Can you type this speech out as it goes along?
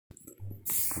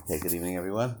Okay, good evening,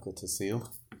 everyone. Good to see you.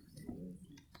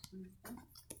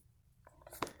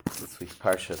 This week's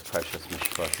Parsha is Parshas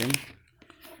Mishpatim.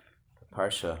 The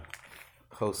Parsha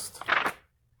post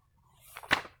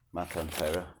Matan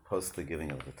Torah, post the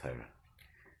giving of the Torah.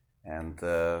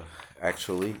 And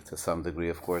actually, to some degree,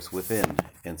 of course,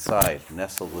 inside,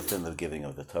 nestled within the giving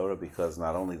of the Torah, because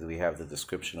not only do we have the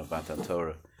description of Matan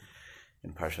Torah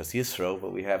in Parshas Yisro,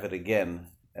 but we have it again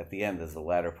at the end as the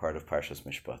latter part of Parshas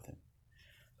Mishpatim.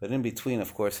 But in between,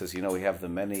 of course, as you know, we have the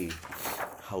many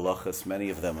halachas, many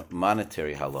of them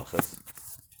monetary halachas,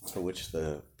 for which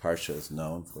the Parsha is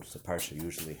known, for which the Parsha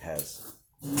usually has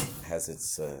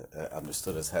its,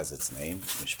 understood as has its name,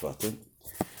 Mishpatim.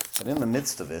 And in the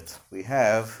midst of it, we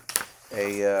have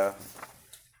a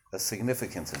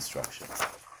significant instruction,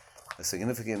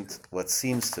 what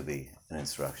seems to be an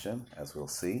instruction, as we'll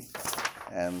see,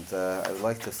 and I would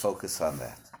like to focus on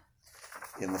that.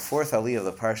 In the fourth aliyah of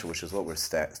the Parsha, which is what we're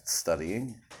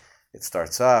studying, it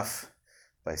starts off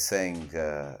by saying,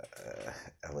 you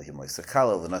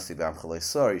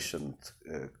shouldn't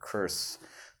curse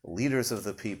leaders of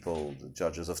the people, the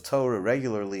judges of Torah,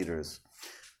 regular leaders.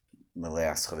 Give me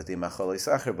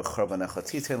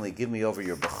over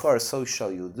your bechor, so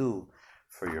shall you do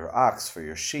for your ox, for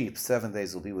your sheep. 7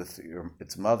 days will be with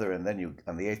its mother, and then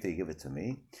on the 8th day you give it to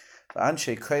me.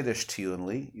 Anshe Kodesh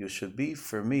tiyunli, you should be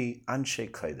for me Anshe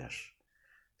Kodesh,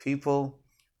 people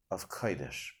of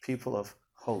Kodesh, people of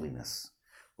holiness.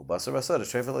 And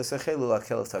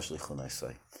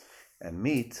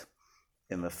meat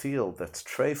in the field that's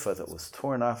treifa, that was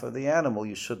torn off of the animal,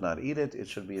 you should not eat it. It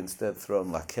should be instead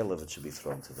thrown lakelev, it should be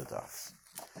thrown to the dust.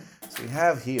 So we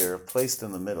have here, placed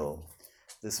in the middle,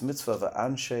 this mitzvah of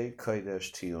Anshe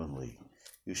Kodesh tiyunli.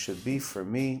 You should be for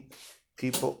me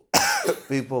people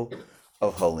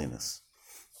of holiness.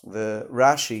 The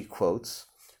Rashi quotes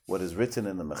what is written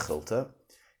in the Mechilta: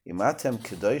 Imatem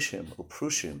kedoshim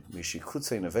uprushim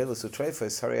mishikutzei nevelos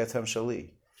utreifos hariatem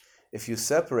shali. If you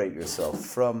separate yourself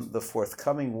from the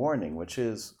forthcoming warning, which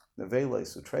is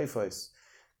nevelos utreifos,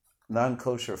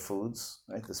 non-kosher foods,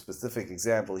 right? The specific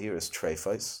example here is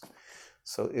treifos.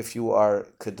 So if you are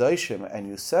kedoshim and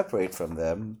you separate from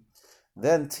them,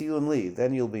 then tiyun li,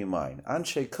 then you'll be mine.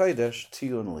 Anshe kodesh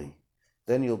tiyun li,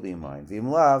 then you'll be mine.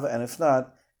 V'imlav, and if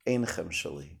not, einchem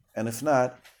shali, and if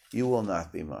not, you will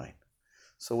not be mine.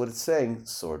 So what it's saying,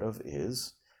 sort of,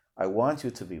 is, I want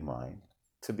you to be mine.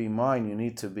 To be mine, you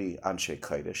need to be anshe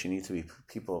kodesh. You need to be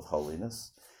people of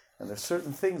holiness, and there's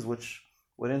certain things which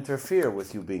would interfere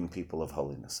with you being people of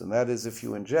holiness, and that is if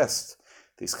you ingest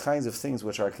these kinds of things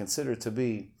which are considered to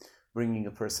be bringing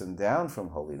a person down from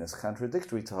holiness,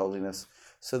 contradictory to holiness,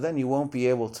 so then you won't be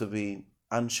able to be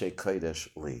Anshe Kodesh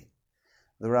Li.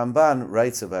 The Ramban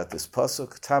writes about this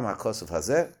pasuk, Tam HaKosov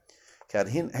Hazeh,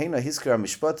 Heina Hiskar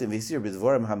HaMishpatim V'Hizir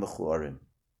B'Dvorim HaMechuarim.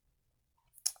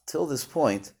 Till this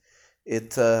point,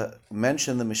 it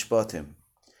mentioned the Mishpatim,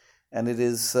 and it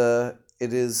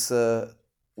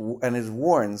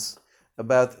warns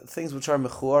about things which are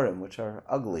mechuarim, which are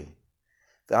ugly.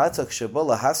 And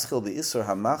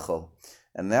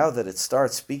now that it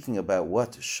starts speaking about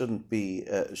what shouldn't be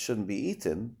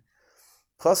eaten,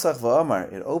 Pasach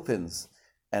v'amar, it opens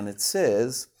and it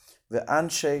says,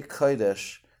 "Ve'anshe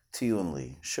kodesh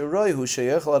tiyunli sheroihu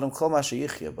sheyechol adam kol ma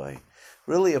sheyichya bai."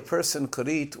 Really, a person could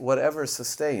eat whatever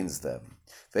sustains them.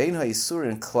 Ve'ein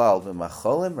ha'isurim klal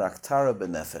b'macholim rak tara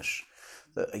b'nefesh.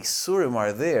 The isurim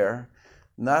are there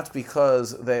not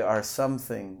because they are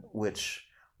something which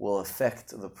will affect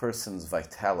the person's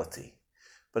vitality,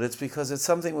 but it's because it's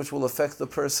something which will affect the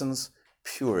person's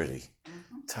purity.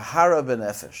 Tahara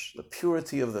benefesh, the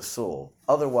purity of the soul,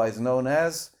 otherwise known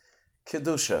as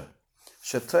kedusha.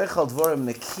 Shetoichal dvorim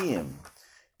nekiyim,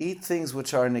 eat things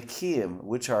which are nekiyim,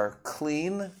 which are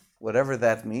clean, whatever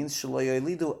that means. Shelo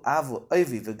yolidu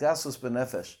avi v'gasus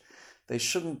benefesh. They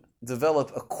shouldn't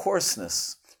develop a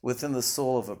coarseness within the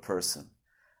soul of a person.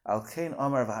 Al-Kain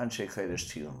Amar v'Anshe Kodesh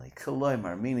Tiyunli.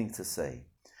 Koloimar, meaning to say,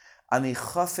 Ani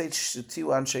chafetz shetiu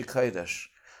Anshe Kodesh.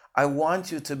 I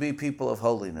want you to be people of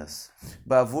holiness.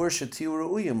 Ba'avur shetiu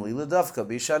ru'uyim li l'davka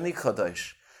b'shani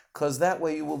Kodesh. Because that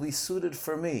way you will be suited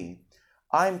for me.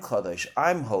 I'm Kodesh,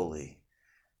 I'm holy.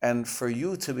 And for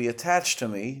you to be attached to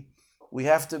me, we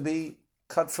have to be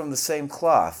cut from the same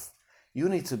cloth. You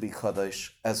need to be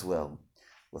Kodesh as well.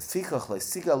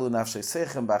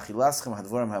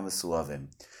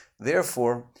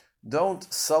 Therefore,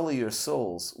 don't sully your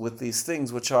souls with these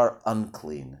things which are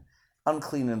unclean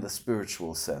in the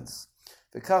spiritual sense.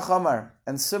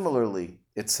 And similarly,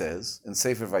 it says in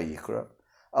Sefer Vayikra,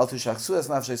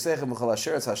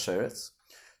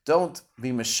 don't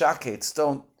be meshaketz,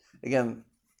 don't, again,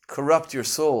 corrupt your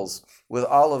souls with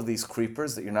all of these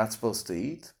creepers that you're not supposed to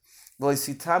eat.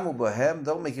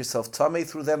 Don't make yourself tamei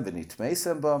through them,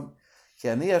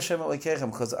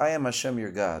 because I am Hashem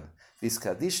your God. You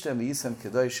should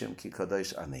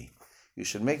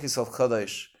make yourself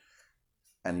kadosh,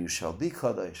 and you shall be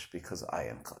kadosh, because I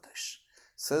am kadosh.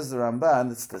 Says the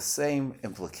Ramban, it's the same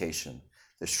implication.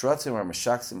 The shratim are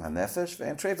meshaksim hanefesh,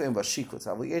 ve'entreveim bashikut,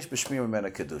 avli yesh b'shmir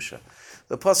mimena kedusha.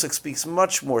 The pasuk speaks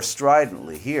much more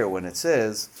stridently here when it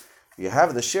says, you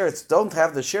have the sheretz, don't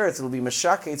have the sheretz, it'll be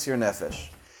meshaketz your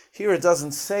nefesh. Here it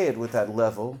doesn't say it with that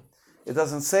level, it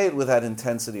doesn't say it with that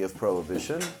intensity of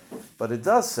prohibition, but it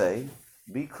does say,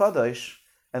 be kadosh,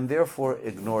 and therefore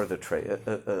ignore the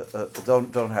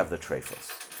don't have the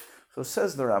treifos. So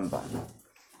says the Ramban,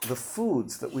 the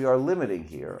foods that we are limiting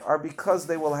here are because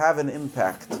they will have an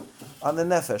impact on the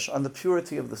nefesh, on the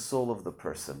purity of the soul of the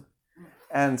person.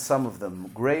 And some of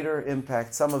them greater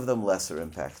impact, some of them lesser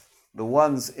impact. The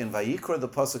ones in Vayikra, the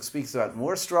pasuk speaks about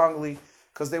more strongly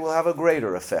because they will have a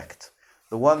greater effect.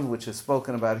 The one which is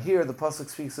spoken about here, the pasuk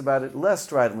speaks about it less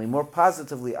stridently, more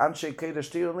positively, Anshe Kedesh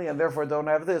Tirunli, and therefore don't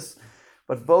have this.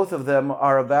 But both of them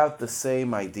are about the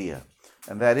same idea,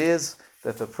 and that is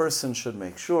that the person should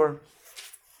make sure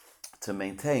to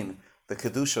maintain the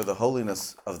kedusha, the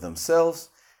holiness of themselves,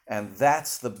 and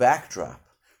that's the backdrop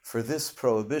for this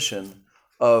prohibition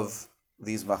of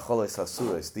these macholes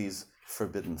hasuros, these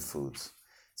forbidden foods.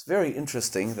 It's very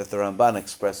interesting that the Ramban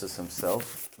expresses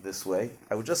himself this way.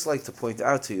 I would just like to point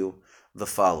out to you the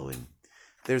following.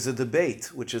 There's a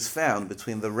debate which is found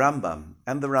between the Rambam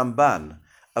and the Ramban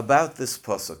about this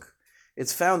pasuk.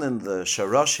 It's found in the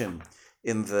Sharoshim,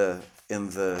 in the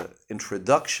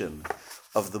introduction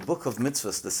of the book of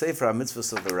mitzvahs, the Sefer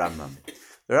HaMitzvahs of the Rambam.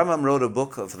 The Rambam wrote a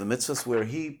book of the mitzvahs where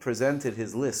he presented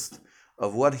his list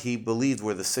of what he believed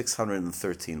were the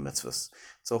 613 mitzvahs.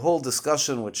 It's a whole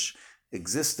discussion which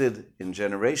existed in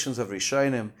generations of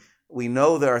Rishonim. We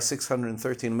know there are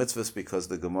 613 mitzvahs because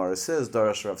the Gemara says,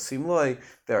 Darash Rav Simloi,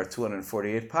 there are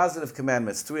 248 positive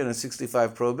commandments,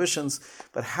 365 prohibitions,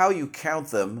 but how you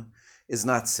count them is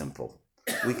not simple.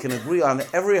 We can agree on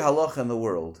every halacha in the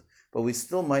world, but we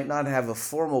still might not have a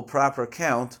formal, proper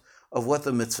count of what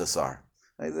the mitzvahs are.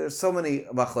 There's so many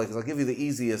machlokes. I'll give you the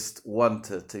easiest one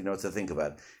to think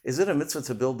about. Is it a mitzvah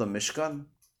to build the Mishkan?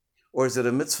 Or is it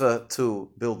a mitzvah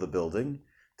to build the building,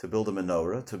 to build a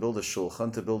menorah, to build a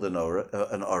shulchan, to build an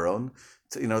aron,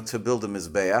 to build a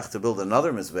mizbeach, to build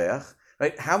another mizbeach?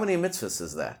 Right? How many mitzvahs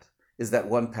is that? Is that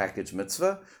one package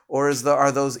mitzvah, or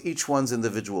are those each one's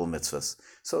individual mitzvahs?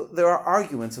 So there are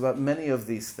arguments about many of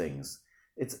these things.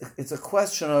 It's a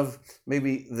question of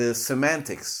maybe the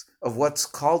semantics of what's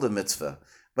called a mitzvah,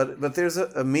 but there's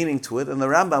a meaning to it. And the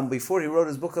Rambam, before he wrote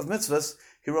his book of mitzvahs,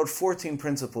 he wrote 14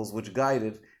 principles which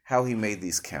guided how he made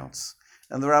these counts.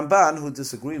 And the Ramban, who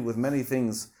disagreed with many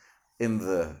things in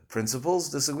the principles,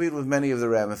 disagreed with many of the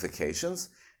ramifications,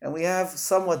 and we have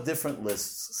somewhat different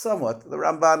lists. Somewhat. The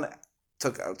Ramban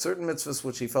took out certain mitzvahs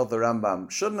which he felt the Rambam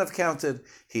shouldn't have counted.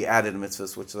 He added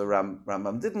mitzvahs which the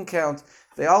Rambam didn't count.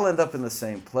 They all end up in the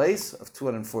same place of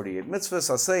 248 mitzvahs,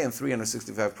 I'll say, and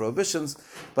 365 prohibitions,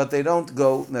 but they don't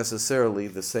go necessarily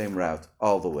the same route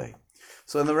all the way.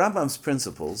 So in the Rambam's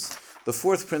principles, the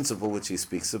fourth principle which he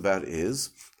speaks about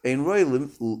is it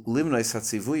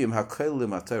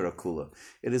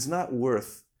is not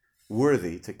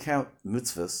worthy to count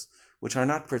mitzvahs which are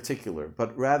not particular,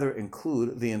 but rather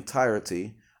include the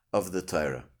entirety of the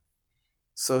Torah.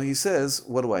 So he says,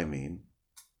 what do I mean?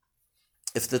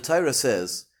 If the Torah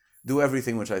says, do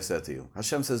everything which I said to you,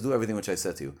 Hashem says, do everything which I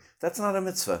said to you, that's not a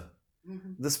mitzvah.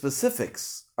 Mm-hmm. The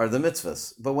specifics are the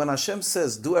mitzvahs. But when Hashem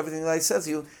says, do everything that I said to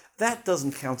you, that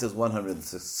doesn't count as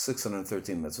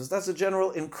 613 mitzvahs. That's a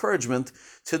general encouragement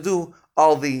to do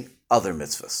all the other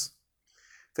mitzvahs.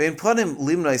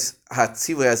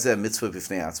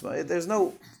 There's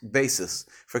no basis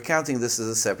for counting this as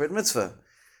a separate mitzvah,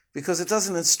 because it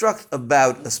doesn't instruct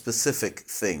about a specific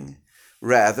thing.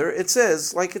 Rather, it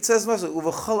says, like it says,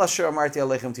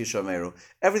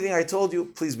 everything I told you,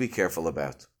 please be careful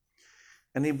about.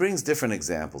 And he brings different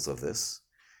examples of this.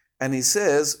 And he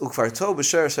says,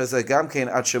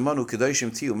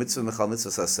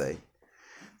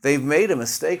 they've made a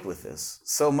mistake with this,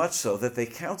 so much so that they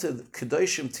counted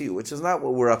Kedoshim Tiyu, which is not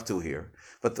what we're up to here.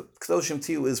 But the Kedoshim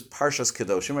Tiyu is Parshas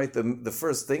Kedoshim, right? The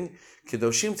first thing,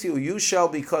 Kedoshim Tiyu, you shall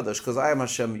be Kadosh, because I am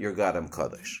Hashem, your God, I'm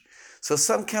Kadosh. So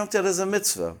some count it as a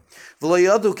mitzvah.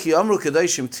 V'lo ki amru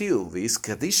Kedoshim Tiyu, v'yis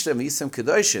kadishtem yisem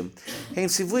Kedoshim, heim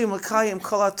sivuyim l'kayim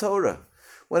kol HaTorah.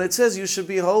 When it says you should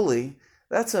be holy,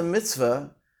 that's a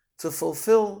mitzvah to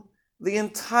fulfill the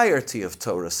entirety of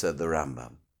Torah, said the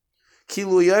Rambam.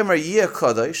 Kilu yomer yeh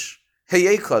kadosh,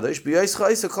 heyeh kadosh, b'yois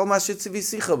chayisa kol ma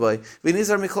shetzivisicha bay,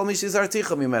 v'nizar mikol mi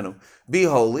shizarticha mimenu. Be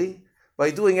holy by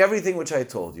doing everything which I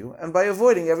told you, and by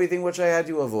avoiding everything which I had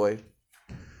you avoid.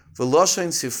 V'loshain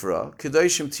sifra,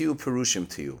 kedoshim tiyu perushim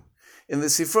tiyu. In the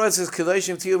Sifra it says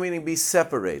kedoshim tiyu, meaning be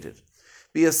separated,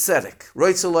 be ascetic.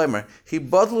 Roitz loimer, he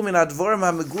bodlu min advorim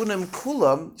hamegunim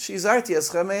kulam shizarti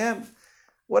eschem mehem.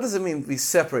 What does it mean, be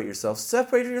separate yourself?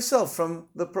 Separate yourself from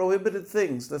the prohibited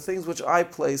things, the things which I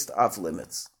placed off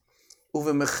limits.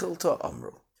 Uve mechilta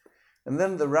amru. And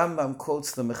then the Rambam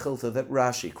quotes the mechilta that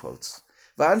Rashi quotes.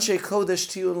 V'anshe kodesh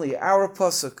tiyunli, our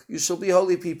pasuk, you shall be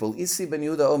holy people. Isi ben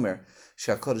Yehuda Omer,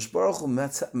 she'HaKadosh Baruch Hu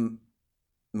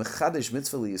mechadish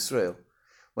mitzvah li Yisrael.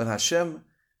 When Hashem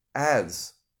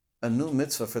adds a new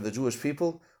mitzvah for the Jewish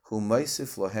people, hu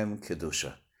meisif lohem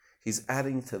kedusha. He's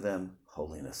adding to them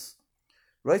holiness.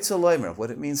 Right, so Leimer, what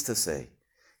it means to say,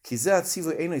 when it says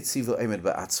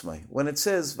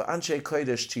v'anshe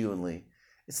kodesh tiyunli,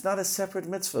 it's not a separate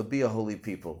mitzvah, be a holy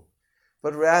people,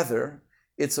 but rather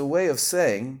it's a way of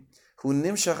saying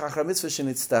it's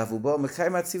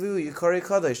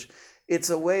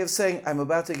a way of saying, I'm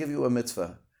about to give you a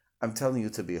mitzvah, I'm telling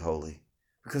you to be holy,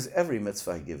 because every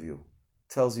mitzvah I give you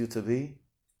tells you to be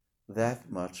that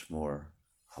much more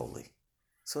holy.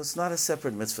 So it's not a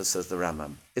separate mitzvah, says the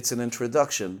Rambam. It's an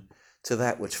introduction to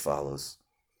that which follows.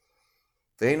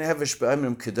 He says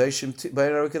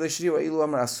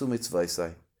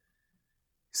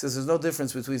there's no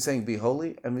difference between saying be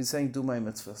holy and me saying do my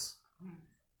mitzvahs.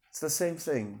 It's the same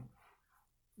thing.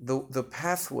 The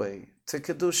pathway to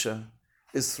Kedusha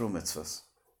is through mitzvahs.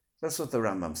 That's what the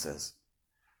Rambam says.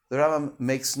 The Rambam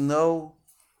makes no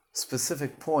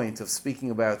specific point of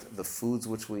speaking about the foods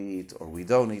which we eat or we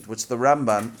don't eat, which the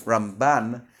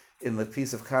Ramban, in the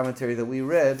piece of commentary that we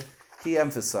read, he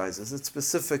emphasizes. It's the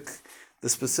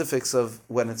specifics of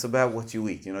when it's about what you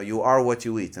eat. You are what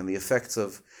you eat, and the effects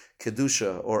of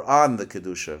Kedusha or on the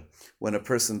Kedusha when a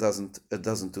person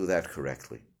doesn't do that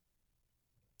correctly.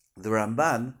 The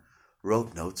Ramban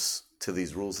wrote notes to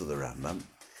these rules of the Rambam,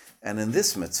 and in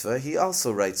this mitzvah he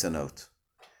also writes a note.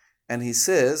 And he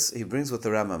brings what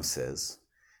the Rambam says,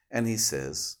 and he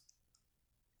says,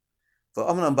 so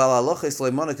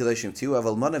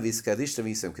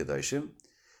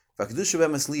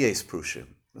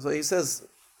he says,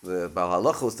 the Baal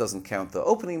Halachos doesn't count the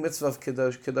opening mitzvah of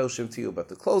Kedoshim Tiyu, but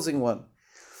the closing one.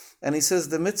 And he says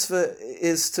the mitzvah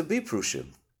is to be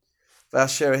prushim.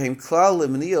 V'asher heim klal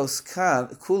lemnios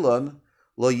kulon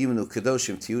lo yimnu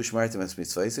Kedoshim Tiyu, shmartem es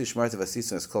mitzvayisai, shmartem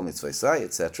asisum es kol mitzvayisai,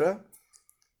 etc.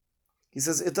 He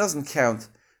says it doesn't count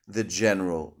the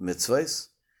general mitzvahs.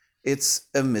 It's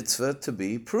a mitzvah to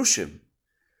be prushim,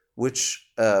 which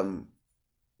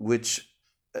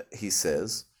he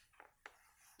says,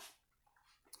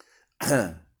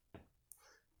 is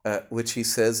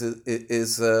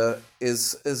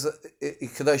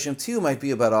Kedoshim Tiyu might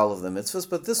be about all of the mitzvahs,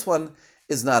 but this one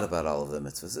is not about all of the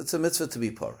mitzvahs. It's a mitzvah to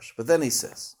be parish. But then he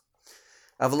says,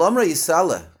 Avlamra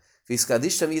Yisala.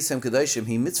 V'искadishtam yisem kedoshim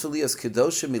hi mitzvah liyas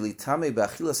kedoshim militame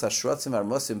b'achilas hashrotzim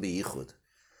armosim b'yichud.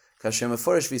 Kasher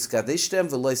meforish v'искadishtam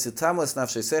v'lo yisitamu es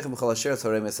nafsheisechem b'chol asher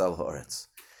toremes al ha'oretz.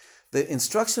 The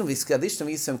instruction of v'искadishtam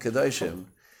yisem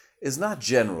kedoshim is not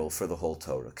general for the whole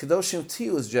Torah. Kedoshim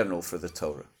Tiyu is general for the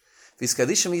Torah.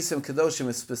 V'искadishtam yisem kedoshim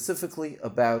is specifically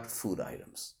about food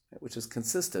items, which is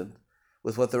consistent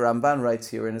with what the Ramban writes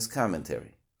here in his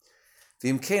commentary. So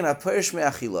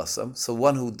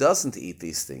one who doesn't eat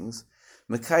these things,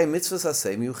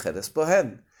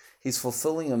 he's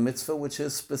fulfilling a mitzvah which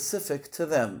is specific to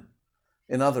them.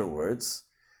 In other words,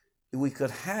 we could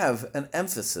have an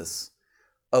emphasis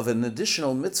of an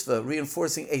additional mitzvah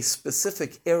reinforcing a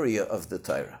specific area of the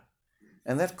Torah.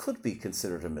 And that could be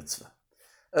considered a mitzvah.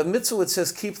 A mitzvah which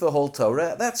says keep the whole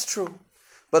Torah, that's true.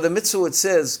 But a mitzvah which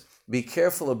says be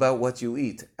careful about what you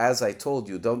eat. As I told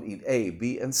you, don't eat A,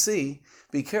 B, and C.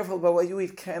 Be careful about what you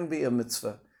eat can be a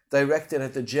mitzvah directed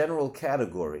at the general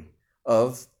category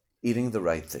of eating the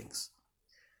right things.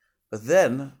 But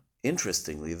then,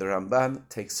 interestingly, the Ramban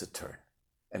takes a turn.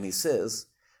 And he says,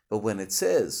 but when it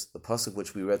says, the pasuk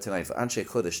which we read tonight, Anshe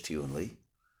Kodesh Tiyunli,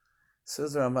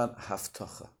 says the Ramban,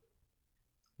 Haftocha,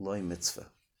 loy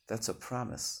mitzvah. That's a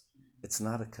promise. It's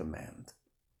not a command.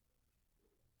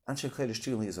 Anshe Kodesh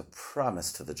Tiyunli is a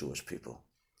promise to the Jewish people.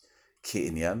 Ki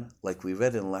inyan, like we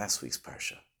read in last week's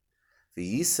parsha.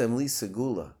 V'yisem li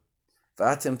segula,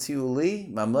 v'atem tiyu li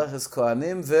mamleches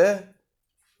kohanim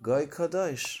ve'goy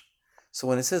kadosh. So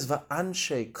when it says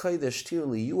v'anshe kodesh tiyu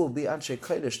li, you will be anshe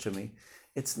kodesh to me,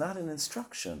 it's not an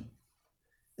instruction.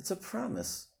 It's a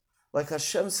promise. Like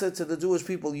Hashem said to the Jewish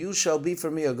people, you shall be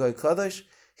for me a goy kadosh.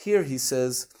 Here he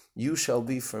says, you shall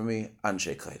be for me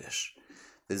Anshe Kodesh.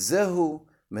 The Zehu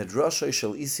Medrashay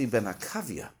Shel Isi ben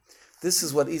Akavia. This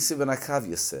is what Isi ben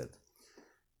Akavia said.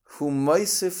 Hu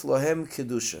Moisif Lohem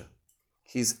Kedusha.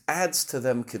 He adds to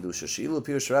them Kedusha. She'ilu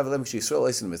Pirush Rav Lem Yisrael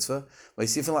Oisin Mitzvah,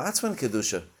 Moisif La'atzman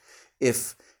Kedusha.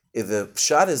 If the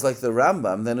Pshat is like the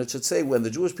Rambam, then it should say when the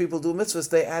Jewish people do mitzvahs,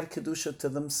 they add Kedusha to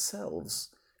themselves.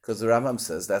 Because the Rambam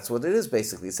says that's what it is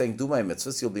basically. It's saying, do my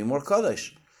mitzvahs, you'll be more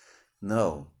Kodesh.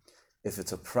 No. If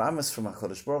it's a promise from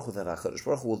HaKadosh Baruch Hu that HaKadosh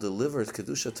Baruch Hu will deliver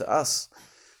Kedusha to us,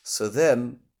 so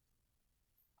then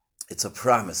it's a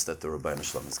promise that the Rebbeinu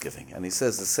Shalom is giving. And he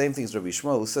says the same thing as Rabbi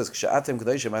Shmuel, who says, K'sha'atem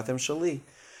Kodeshim atem shali.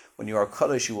 When you are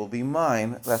Kodesh, you will be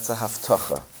mine. That's a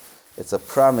haftacha. It's a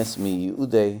promise mi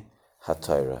Yehudei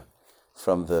HaTorah,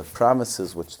 from the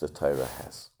promises which the Torah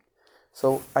has.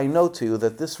 So I know to you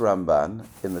that this Ramban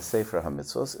in the Sefer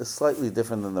HaMitzvos is slightly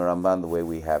different than the Ramban the way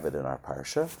we have it in our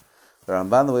Parsha. The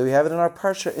Ramban, the way we have it in our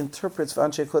Parsha, interprets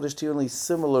V'anshe Kodesh Tiyunli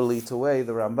similarly to the way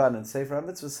the Ramban in Sefer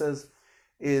HaMitzvos says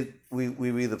we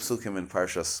read the Psukim in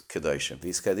Parshas Kedoshim,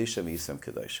 V'yiskadishim Yisem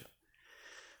Kedoshim.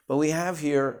 But we have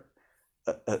here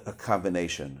a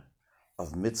combination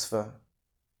of mitzvah,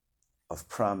 of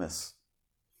promise,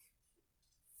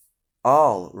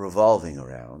 all revolving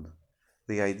around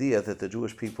the idea that the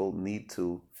Jewish people need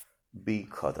to be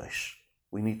Kodesh.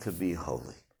 We need to be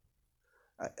holy.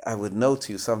 I would note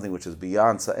to you something which is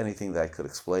beyond anything that I could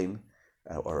explain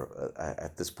or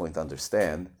at this point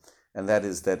understand, and that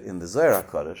is that in the Zohar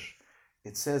HaKadosh,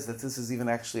 it says that this is even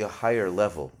actually a higher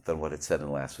level than what it said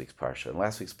in last week's Parsha. In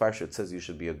last week's Parsha, it says you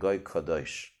should be a Goy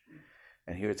Kodesh,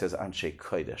 and here it says Anshe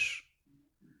Kodesh.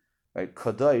 Right?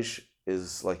 Kodesh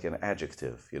is like an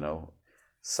adjective,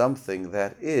 something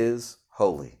that is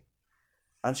holy.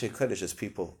 Anshe Kodesh is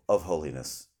people of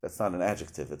holiness. That's not an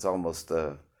adjective. It's almost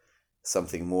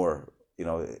something more.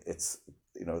 It's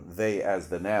they as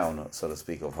the noun, so to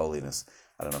speak, of holiness.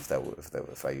 I don't know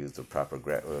if I used the proper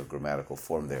grammatical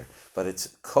form there, but it's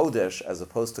Kodesh as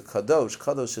opposed to Kadosh.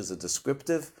 Kadosh is a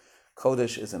descriptive.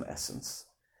 Kodesh is an essence.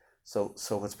 So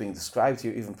what's being described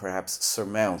here even perhaps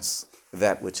surmounts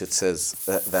that which it says.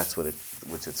 That's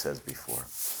which it says before.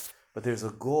 But there's a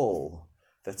goal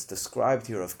that's described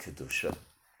here of Kedusha,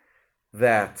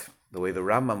 that, the way the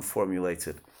Rambam formulates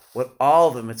it, what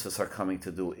all the mitzvahs are coming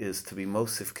to do is to be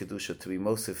Mosif Kedusha, to be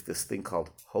Mosif this thing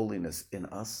called holiness in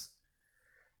us.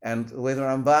 And the way the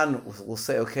Ramban will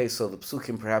say, okay, so the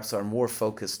Psukim perhaps are more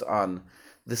focused on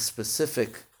this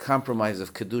specific compromise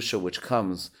of Kedusha which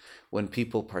comes when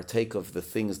people partake of the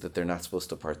things that they're not supposed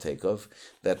to partake of,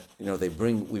 that we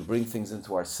bring things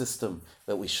into our system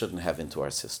that we shouldn't have into our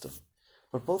system.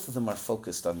 But both of them are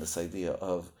focused on this idea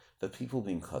of the people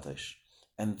being Kodesh,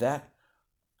 and that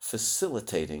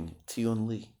facilitating Tiyun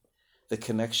Li, the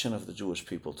connection of the Jewish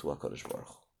people to HaKadosh Baruch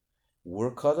Hu.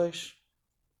 We're Kodesh,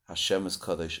 Hashem is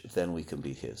Kodesh, then we can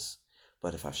be His.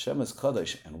 But if Hashem is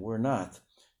Kodesh and we're not,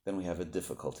 then we have a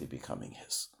difficulty becoming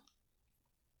His.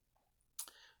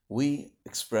 We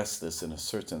express this in a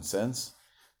certain sense,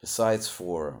 besides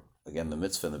for, again, the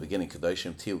mitzvah in the beginning,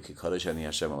 Kedoshim Tiyu Ki Kodesh Ani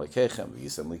Hashem Alekechem,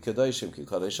 V'yisem Li Kedoshim Ki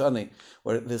Kodesh Ani,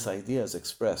 where this idea is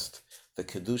expressed. The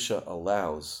Kedusha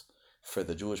allows for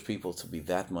the Jewish people to be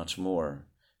that much more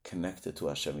connected to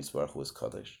Hashem Yisbarach, who is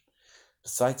Kodesh.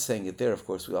 Besides saying it there, of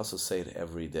course, we also say it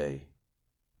every day,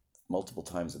 multiple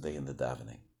times a day in the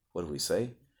davening. What do we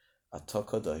say? Atah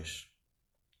Kodesh,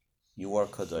 you are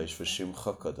Kodesh,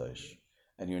 V'shimcha Kodesh,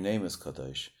 and your name is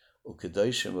Kodesh.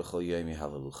 U'kedoshim v'chol yom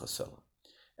yihalelu chasela.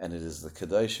 And it is the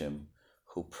Kedoshim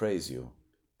who praise you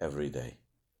every day.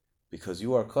 Because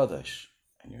you are Kodesh,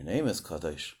 and your name is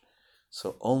Kodesh,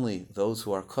 so only those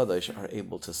who are Kodesh are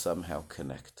able to somehow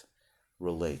connect,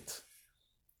 relate,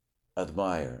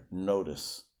 admire,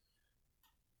 notice.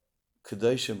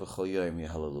 Kedoshim v'chol yom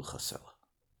yihalelu chasela.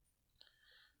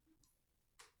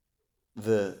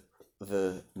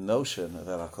 The notion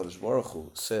that HaKadosh Baruch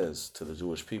Hu says to the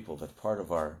Jewish people that part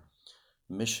of our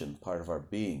mission, part of our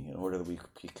being, in order that we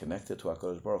be connected to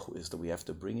HaKadosh Baruch Hu, is that we have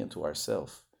to bring into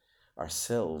ourselves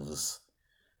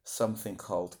something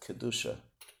called Kedusha,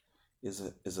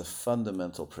 is a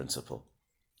fundamental principle.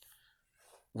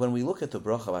 When we look at the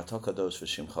bracha of Atah Kadosh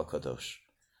V'Shimcha Kadosh,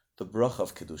 the bracha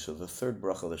of Kedusha, the third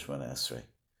bracha of the Shemona Esrei,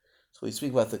 so we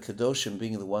speak about the Kedoshim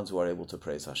being the ones who are able to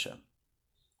praise Hashem.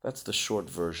 That's the short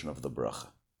version of the bracha.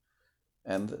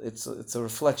 And it's a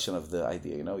reflection of the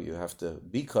idea, you have to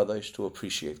be Kodesh to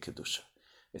appreciate Kedusha.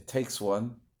 It takes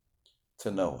one to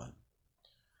know one.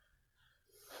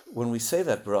 When we say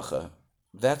that bracha,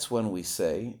 that's when we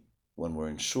say, when we're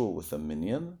in shul with a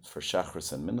minyan, for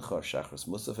Shachris and Mincha, or Shachris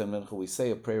Musaf and Mincha, we say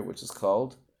a prayer which is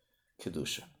called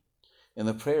Kedusha. In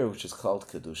the prayer which is called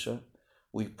Kedusha,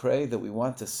 we pray that we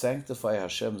want to sanctify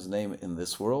Hashem's name in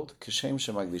this world,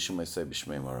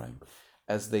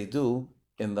 as they do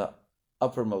in the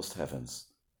uppermost heavens.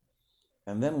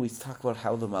 And then we talk about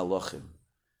how the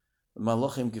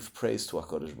Malachim give praise to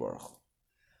HaKadosh Baruch Hu.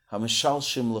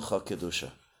 HaMishalshim L'cha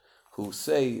Kedusha, who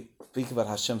speak about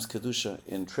Hashem's Kedusha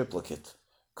in triplicate.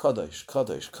 Kadosh,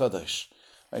 Kadosh, Kadosh.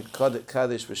 Right?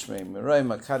 Kadosh B'Shmei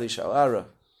Mirayma, Kadosh Al-Ara,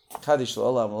 Kadosh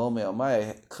L'Olam L'Omei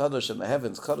Almaya, Kadosh in the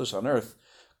heavens, Kadosh on earth,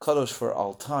 Kadosh for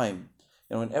all time,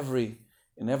 in every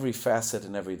facet,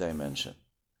 in every dimension.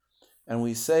 And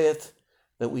we say it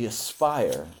that we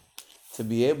aspire to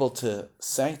be able to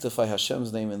sanctify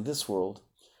Hashem's name in this world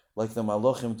like the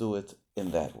Malachim do it in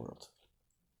that world.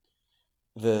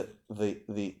 The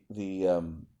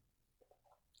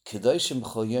Kedoshim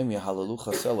B'chol Yom Yehalalu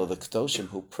Chaselo, the Kedoshim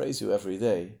who praise you every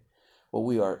day, what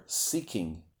we are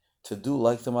seeking to do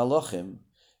like the Malachim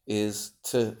is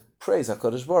to praise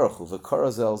HaKadosh Baruch Hu.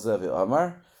 V'kara zel zeh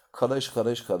v'amar, Kadosh,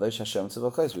 Kadosh, Kadosh, Hashem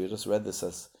Tzivakos. We just read this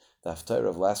as the Haftarah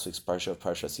of last week's Parsha of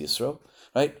Parshas Yisro.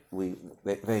 Right?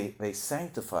 They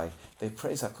sanctify, they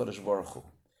praise HaKadosh Baruch Hu.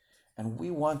 And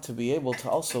we want to be able to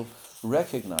also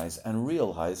recognize and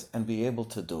realize and be able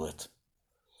to do it.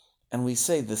 And we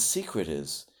say the secret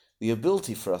is, the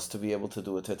ability for us to be able to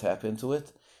do it, to tap into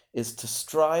it, is to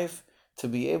strive to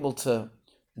be able to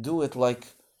do it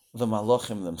like the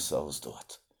Malachim themselves do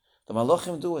it. The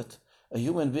Malachim do it. A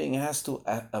human being has to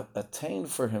attain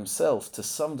for himself, to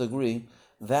some degree,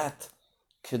 that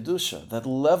Kedusha, that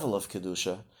level of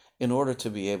Kedusha, in order to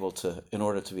be able to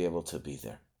be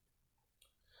there.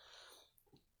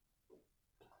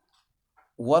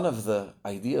 One of the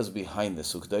ideas behind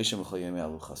this, the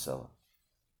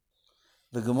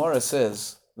Gemara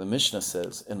says, the Mishnah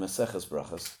says in Maseches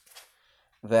Brachos,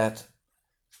 that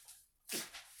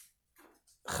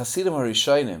Chasidim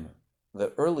HaRishayim,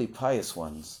 the early pious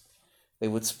ones, they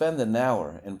would spend an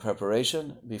hour in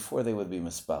preparation before they would be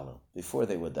mispalel, before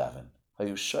they would daven.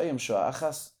 Hayushayim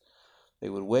sha'achas, they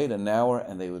would wait an hour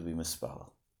and they would be mispalel.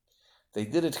 They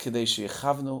did it kedei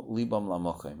sheyechavnu libam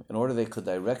lamokim, in order they could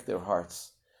direct their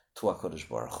hearts to HaKadosh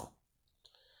Baruch Hu.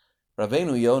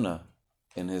 Rabbeinu Yonah,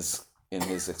 in his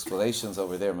explanations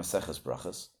over there, Maseches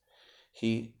Brachos,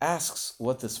 he asks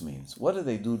what this means. What do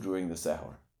they do during this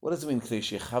hour? What does it mean, kedei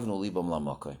sheyechavnu libam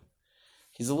lamokim?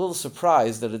 He's a little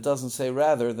surprised that it doesn't say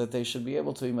rather that they should be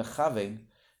able to be mechavein,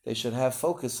 they should have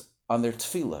focus on their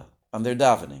tefillah, on their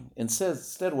davening.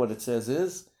 Instead, what it says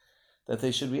is that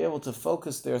they should be able to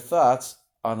focus their thoughts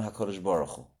on HaKadosh Baruch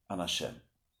Hu, on Hashem.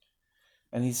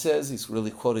 And he says, he's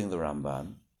really quoting the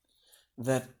Ramban,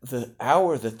 that the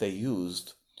hour that they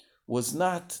used was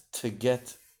not to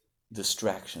get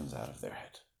distractions out of their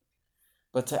head,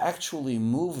 but to actually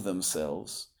move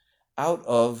themselves out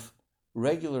of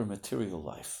regular material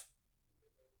life,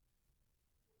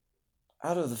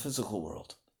 out of the physical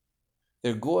world.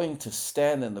 They're going to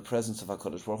stand in the presence of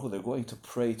HaKadosh Baruch Hu, they're going to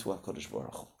pray to HaKadosh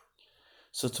Baruch Hu.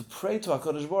 So to pray to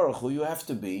HaKadosh Baruch Hu, you have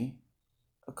to be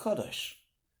a Kodesh.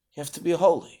 You have to be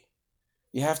holy.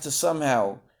 You have to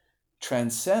somehow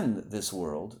transcend this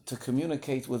world to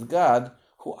communicate with God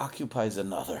who occupies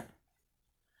another.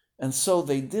 And so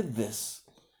they did this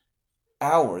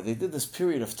hour, they did this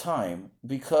period of time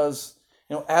because,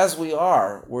 as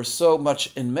we're so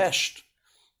much enmeshed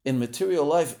in material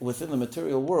life within the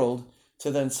material world,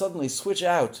 to then suddenly switch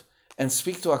out and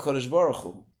speak to HaKadosh Baruch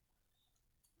Hu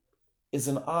is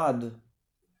an odd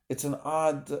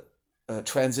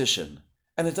transition.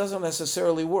 And it doesn't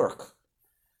necessarily work.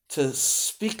 To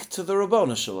speak to the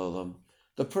Rabbanu Shalom,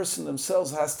 the person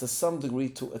themselves has to some degree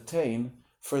to attain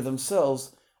for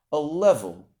themselves a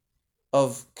level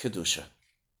of Kedusha.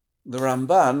 The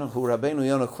Ramban, who Rabbeinu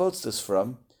Yonah quotes this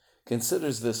from,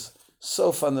 considers this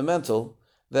so fundamental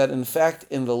that in fact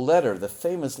in the letter, the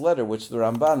famous letter which the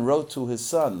Ramban wrote to his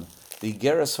son, the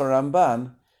Geras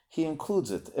HaRamban, he includes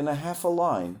it in a half a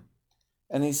line.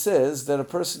 And he says that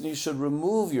you should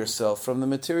remove yourself from the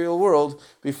material world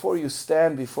before you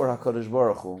stand before HaKadosh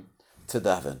Baruch Hu to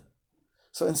daven.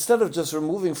 So instead of just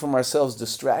removing from ourselves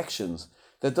distractions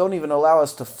that don't even allow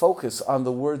us to focus on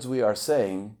the words we are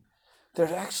saying,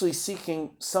 they're actually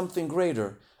seeking something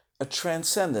greater, a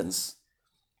transcendence.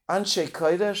 Anshe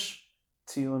Kodesh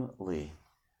Tiyun Li.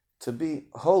 To be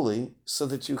holy so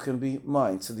that you can be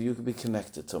mine, so that you can be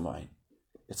connected to mine.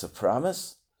 It's a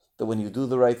promise that when you do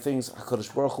the right things,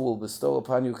 HaKadosh Baruch Hu will bestow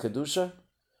upon you Kedusha,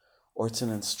 or it's an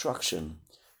instruction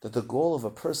that the goal of a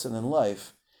person in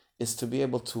life is to be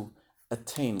able to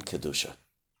attain Kedusha.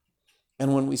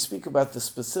 And when we speak about the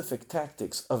specific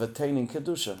tactics of attaining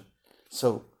Kedusha,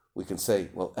 so we can say,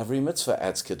 well, every mitzvah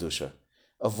adds Kedusha.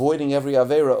 Avoiding every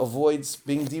Aveira avoids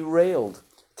being derailed,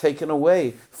 taken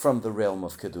away from the realm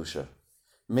of Kedusha.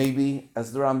 Maybe,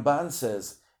 as the Ramban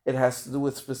says, it has to do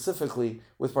with specifically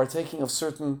with partaking of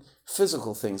certain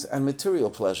physical things and material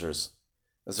pleasures,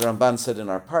 as the Ramban said in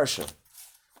our Parsha.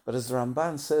 But as the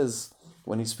Ramban says,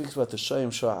 when he speaks about the Shoyim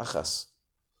Shoachas,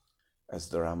 as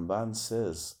the Ramban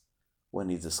says, when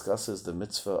he discusses the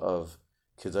mitzvah of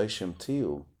Kedoshim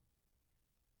Tiyu,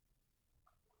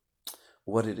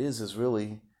 what it is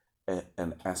really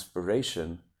an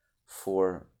aspiration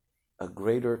for a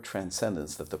greater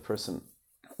transcendence that the person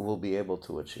will be able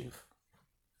to achieve.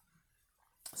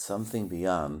 Something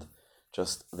beyond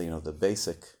just the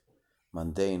basic,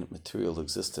 mundane, material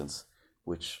existence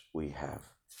which we have.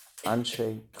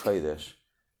 Anshe Kodesh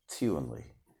Tiyunli,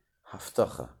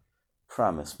 Haftacha,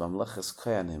 promise, Mamlechas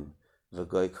Koyanim,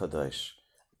 V'goy Kodesh,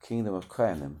 kingdom of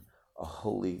Koyanim, a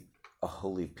holy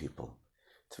people.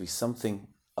 To be something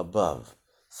above,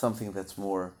 something that's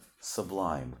more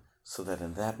sublime, so that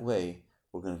in that way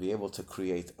we're going to be able to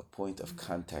create a point of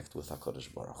contact with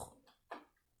HaKadosh Baruch Hu.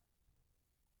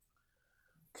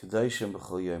 Kedoshim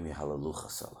b'chol yom yihalalucha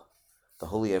sala. The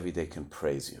holy every day can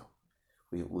praise you.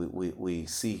 We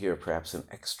see here perhaps an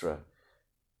extra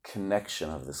connection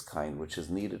of this kind, which is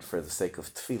needed for the sake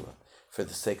of tefillah, for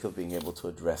the sake of being able to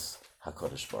address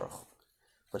HaKadosh Baruch Hu.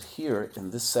 But here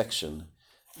in this section,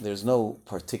 there's no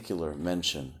particular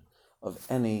mention of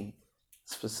any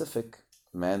specific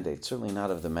mandate, certainly not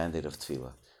of the mandate of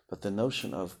tefillah, but the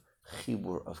notion of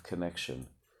chibur, of connection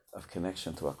to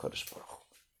HaKadosh Baruch Hu.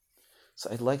 So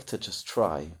I'd like to just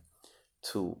try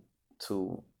to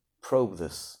probe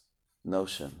this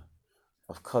notion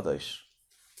of Kadosh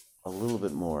a little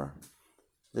bit more.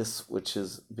 This which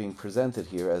is being presented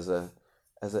here as in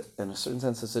a certain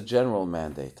sense, as a general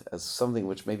mandate, as something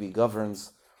which maybe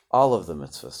governs all of the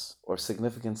mitzvahs or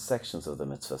significant sections of the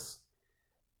mitzvahs,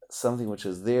 something which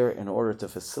is there in order to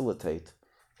facilitate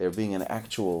there being an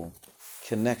actual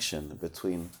connection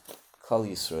between Kol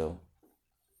Yisrael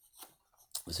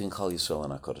and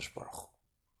HaKadosh Baruch Hu.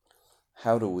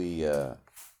 How do we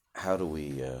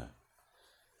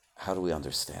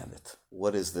understand it?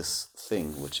 What is this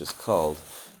thing which is called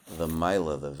the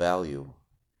Maila, the value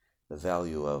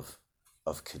of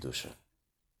Kedusha?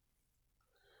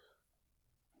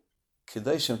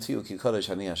 Kedoshim tiyu ki kodesh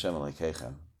ani Hashem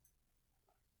Elokeichem.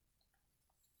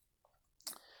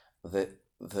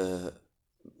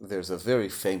 There's a very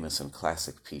famous and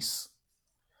classic piece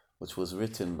which was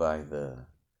written by the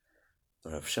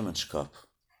Rav Shimon Shkop.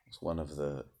 It's one of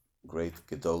the great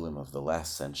Gedolim of the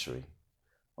last century,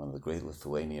 one of the great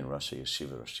Lithuanian Rosh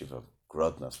Yeshiva of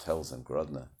Grodno, of Telz and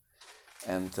Grodno.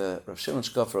 And Rav Shimon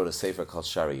Shkop wrote a sefer called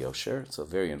Shari Yosher. It's a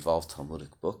very involved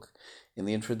Talmudic book. In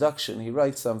the introduction, he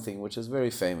writes something which is very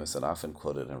famous and often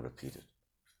quoted and repeated.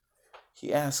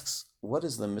 He asks, what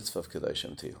is the mitzvah of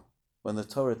Kedoshim Tiyu? When the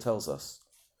Torah tells us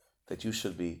that you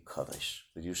should be Kadosh,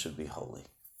 that you should be holy.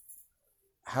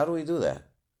 How do we do that?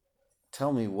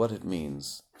 Tell me what it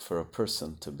means for a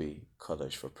person to be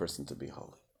Kadosh, for a person to be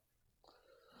holy.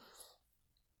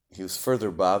 He was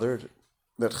further bothered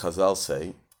that Chazal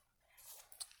say,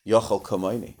 Yochel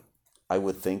Kamoini. I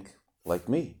would think like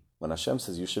me. When Hashem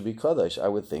says you should be Kadosh, I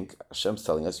would think Hashem's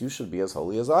telling us you should be as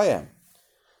holy as I am.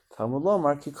 Talmud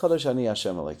Lomar ki Kadosh ani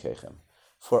Hashem Elokeichem.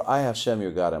 For I, Hashem,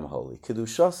 your God, am holy.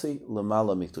 Kedushasi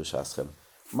lemala mikdushaschem.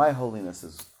 My holiness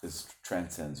is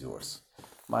transcends yours.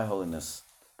 My holiness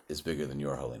is bigger than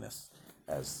your holiness,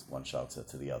 as one child said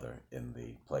to the other in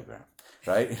the playground.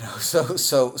 Right? So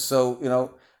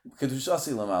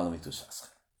Kedushasi lemala mikdushaschem.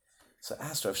 So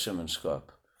asked Rav Shimon Shkop,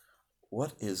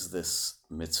 what is this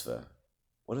mitzvah?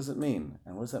 What does it mean?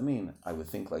 And what does that mean? I would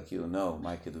think like you, no,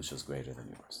 my Kedusha is greater than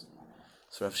yours.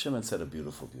 So Rav Shimon said a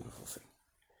beautiful, beautiful thing.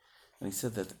 And he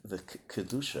said that the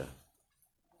Kedusha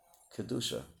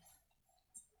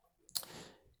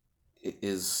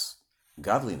is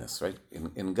godliness, right?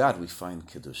 In God we find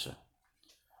Kedusha.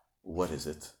 What is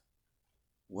it?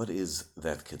 What is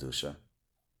that Kedusha?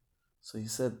 So he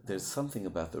said there's something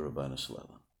about the Rabbanu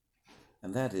Shalom.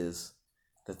 And that is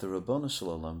that the Rabbanu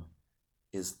Shalom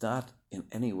is not in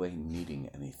any way needing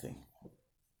anything.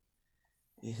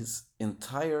 His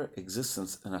entire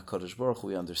existence in HaKadosh Baruch Hu,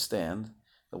 we understand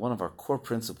that one of our core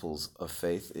principles of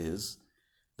faith is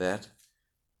that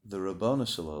the Rabbanu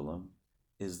Shalom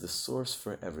is the source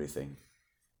for everything.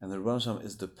 And the Rabbanu Shalom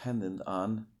is dependent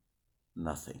on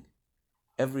nothing.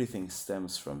 Everything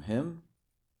stems from him,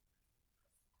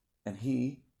 and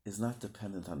he is not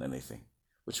dependent on anything.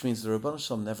 Which means the Rabbanu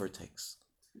Shalom never takes.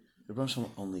 The Rabbanu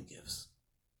Shalom only gives.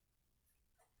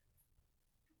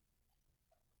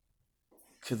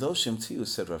 Kedoshim Tiyu,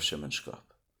 said Rav Shimon Shkop,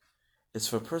 it's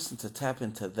for a person to tap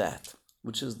into that,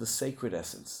 which is the sacred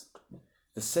essence,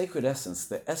 The sacred essence,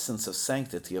 the essence of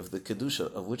sanctity of the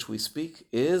Kedusha of which we speak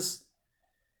is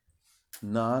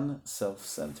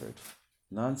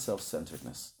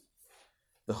non-self-centeredness.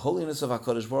 The holiness of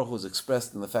HaKadosh Baruch Hu is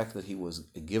expressed in the fact that he was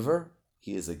a giver,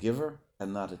 he is a giver,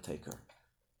 and not a taker.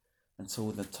 And so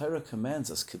when the Torah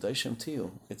commands us, Kedoshim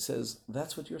Tiyu, it says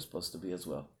that's what you're supposed to be as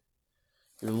well.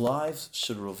 Your lives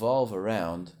should revolve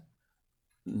around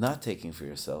not taking for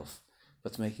yourself,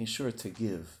 but making sure to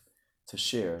give, to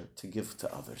share, to give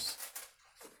to others.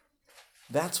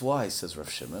 That's why, says Rav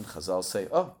Shimon, Chazal say,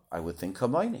 I would think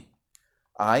Kamayni.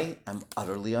 I am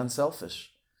utterly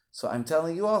unselfish. So I'm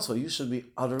telling you also, you should be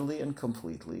utterly and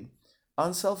completely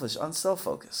unselfish,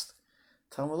 unself-focused.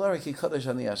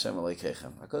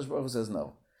 HaKadosh Baruch Hu says,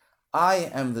 no,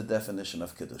 I am the definition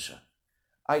of Kedusha.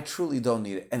 I truly don't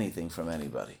need anything from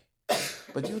anybody.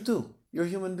 But you do. You're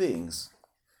human beings.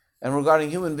 And regarding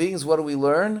human beings, what do we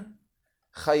learn?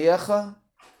 Chayecha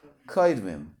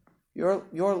kaidmim.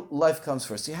 Your life comes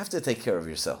first. You have to take care of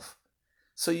yourself.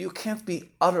 So you can't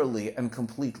be utterly and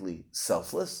completely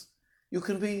selfless. You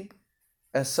can be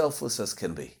as selfless as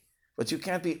can be. But you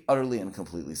can't be utterly and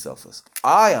completely selfless.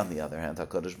 I, on the other hand,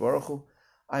 HaKadosh Baruch Hu,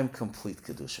 I'm complete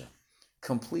Kedusha.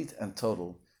 Complete and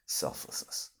total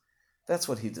selflessness. That's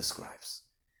what he describes.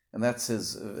 And that's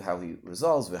how he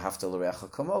resolves, V'hafta l'reacha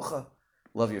kamocha,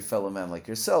 love your fellow man like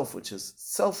yourself, which is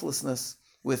selflessness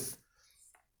with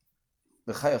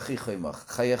you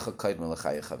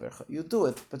do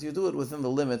it, but you do it within the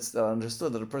limits that are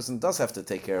understood that a person does have to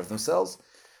take care of themselves,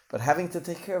 but having to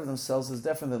take care of themselves is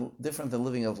different than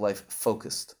living a life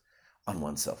focused on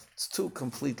oneself. It's two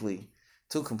completely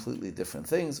different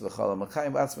things. As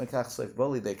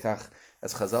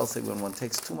Chazal say, when one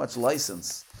takes too much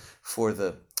license for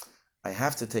I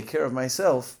have to take care of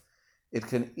myself, it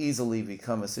can easily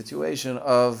become a situation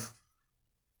of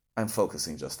I'm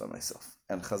focusing just on myself.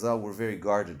 And Chazal were very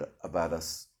guarded about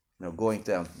us, going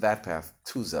down that path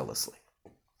too zealously.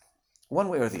 One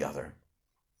way or the other,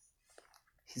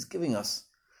 he's giving us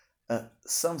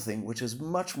something which is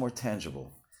much more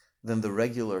tangible than the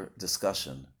regular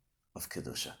discussion of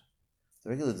Kedusha. The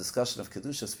regular discussion of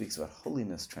Kedusha speaks about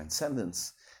holiness,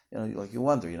 transcendence. You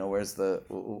wonder, where is that?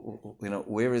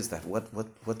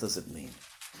 What does it mean?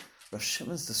 Rav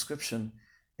Shimon's description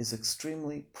is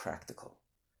extremely practical.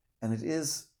 And it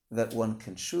is that one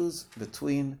can choose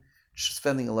between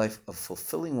spending a life of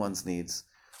fulfilling one's needs,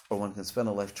 or one can spend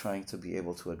a life trying to be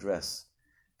able to address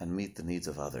and meet the needs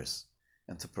of others,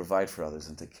 and to provide for others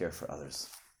and to care for others.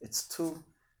 It's two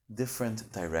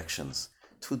different directions.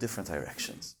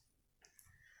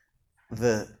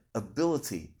 The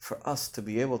ability for us to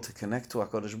be able to connect to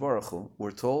HaKadosh Baruch Hu,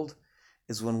 we're told,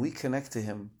 is when we connect to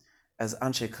Him as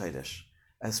Anshe Kodesh,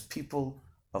 as people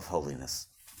of holiness.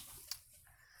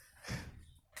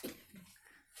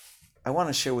 I want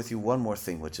to share with you one more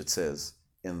thing which it says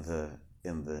in the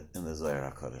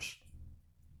Zohar HaKadosh.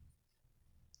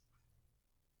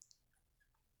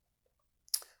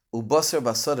 Ubaser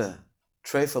basada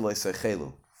treifa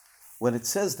loisechelu. When it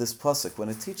says this pasuk, when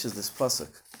it teaches this pasuk,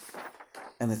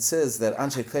 and it says that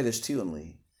Anshe Kodesh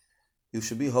Tiyunli, you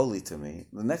should be holy to me.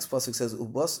 The next pasuk says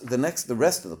the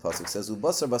rest of the pasuk says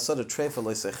Ubaser basada treifa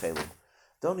loisechelu.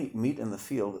 Don't eat meat in the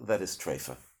field that is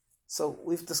treifa. So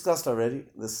we've discussed already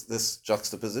this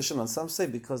juxtaposition, and some say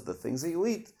because the things that you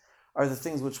eat are the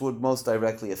things which would most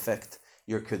directly affect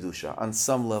your Kedusha, on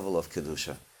some level of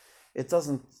Kedusha. It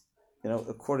doesn't,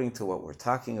 according to what we're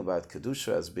talking about,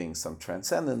 Kedusha as being some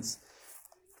transcendence,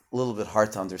 a little bit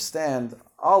hard to understand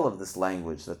all of this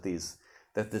language that this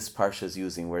parsha is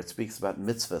using, where it speaks about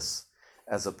mitzvahs,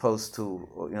 as opposed to,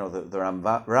 the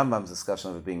Rambam's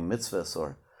discussion of it being mitzvahs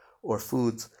or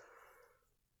foods.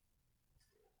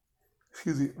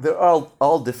 They're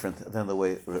all different than the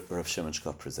way Rav Shimon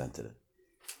Shkop presented it.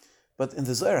 But in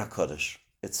the Zohar HaKadosh,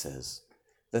 it says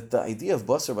that the idea of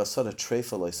Basar Basara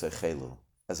Treifa Loisechelu,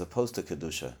 as opposed to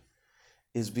Kedusha,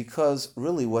 is because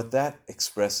really what that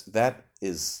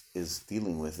is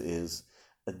dealing with is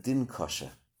a din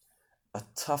kasha, a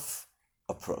tough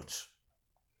approach.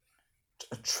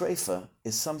 A treifa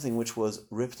is something which was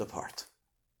ripped apart.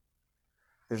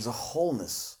 There's a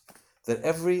wholeness that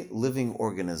every living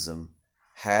organism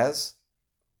has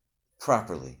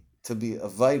properly. To be a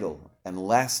vital and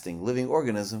lasting living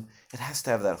organism, it has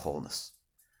to have that wholeness.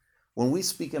 When we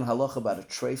speak in halacha about a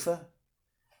treifa,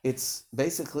 it's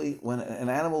basically when an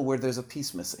animal where there's a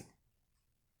piece missing.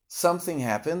 Something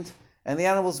happened, and the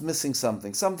animal's missing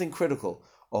something critical.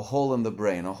 A hole in the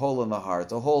brain, a hole in the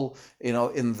heart, a hole, in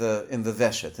the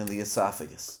veshet, in the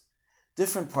esophagus.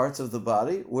 Different parts of the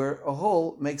body where a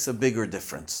hole makes a bigger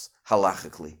difference,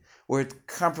 halachically. where it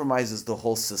compromises the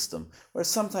whole system, where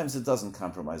sometimes it doesn't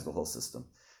compromise the whole system.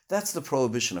 That's the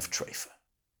prohibition of treifa.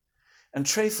 And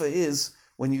treifa is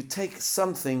when you take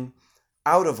something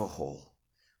out of a whole,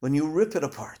 when you rip it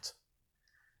apart.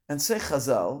 And say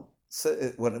Chazal,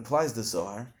 what implies the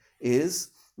Zohar,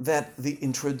 is that the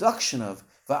introduction of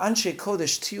Va'anshe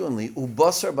Kodesh Tiyunli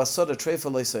Ubasar Basoda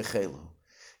Treifa Leisechelu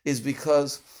is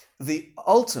because the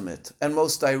ultimate and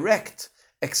most direct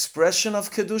expression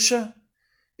of Kedusha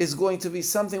is going to be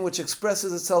something which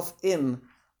expresses itself in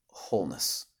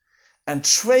wholeness. And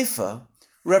Treifa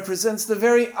represents the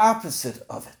very opposite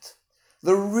of it.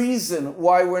 The reason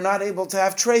why we're not able to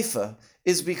have Treifa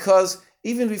is because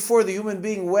even before the human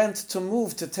being went to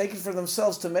move, to take it for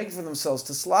themselves, to make it for themselves,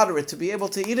 to slaughter it, to be able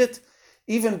to eat it,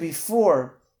 even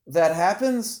before that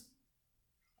happens,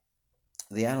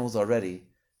 the animal's already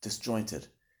disjointed.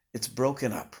 It's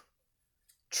broken up.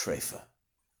 Treifa.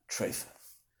 Treifa.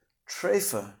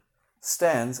 Treifa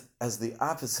stands as the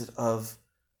opposite of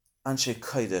Anshe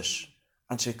Kodesh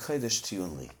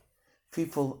Tiyunli,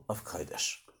 people of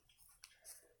Kodesh.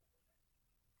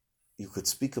 You could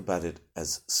speak about it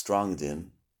as strong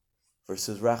din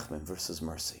versus rachman, versus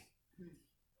mercy.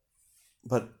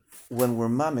 But when we're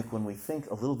mamik, when we think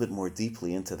a little bit more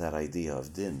deeply into that idea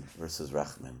of din versus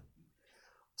rachman,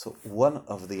 so one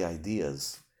of the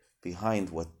ideas behind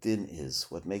what din is,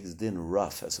 what makes din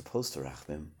rough as opposed to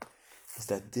rachman, is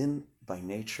that din by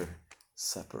nature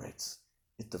separates,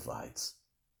 it divides.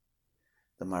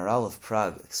 The Maharal of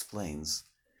Prague explains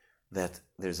that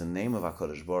there's a name of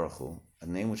HaKadosh Baruch Hu, a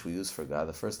name which we use for God.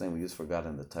 The first name we use for God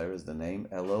in the Torah is the name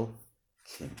Elohim.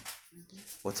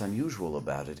 What's unusual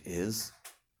about it is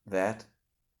that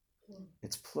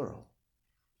it's plural.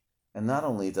 And not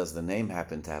only does the name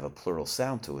happen to have a plural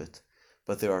sound to it,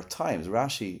 but there are times,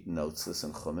 Rashi notes this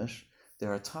in Chumash,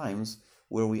 there are times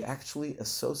where we actually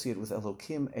associate with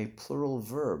Elohim a plural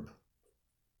verb.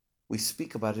 We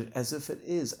speak about it as if it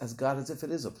is, as God, as if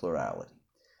it is a plurality.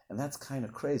 And that's kind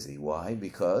of crazy. Why?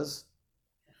 Because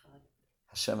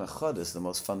Hashem Echad is the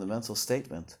most fundamental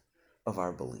statement of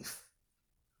our belief.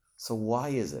 So why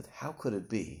is it, how could it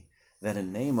be that a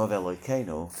name of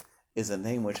Elokeinu is a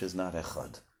name which is not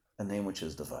Echad, a name which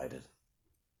is divided?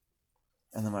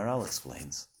 And the Maharal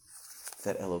explains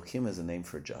that Elohim is a name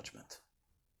for judgment.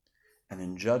 And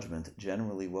in judgment,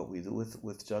 generally what we do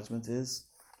with judgment is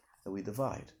that we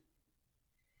divide.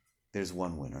 There's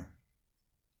one winner,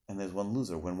 and there's one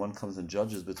loser. When one comes and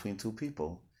judges between two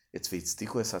people, it's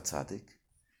v'yitzdiku es hatzadik,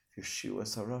 v'yishiu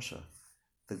es harasha.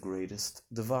 The greatest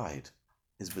divide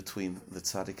is between the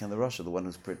tzaddik and the rasha, the one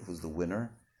who's the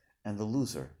winner and the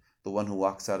loser, the one who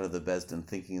walks out of the Beis Din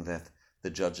thinking that the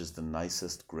judge is the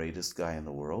nicest, greatest guy in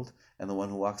the world, and the one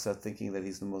who walks out thinking that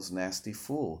he's the most nasty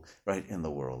fool, right, in the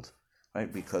world,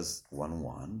 right, because one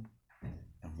won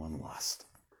and one lost.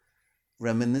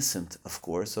 Reminiscent, of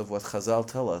course, of what Chazal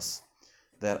tell us,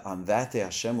 that on that day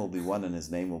Hashem will be one and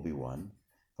His name will be one.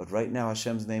 But right now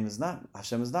Hashem is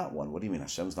not one. What do you mean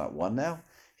Hashem's not one now?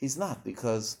 He's not,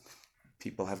 because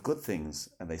people have good things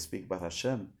and they speak about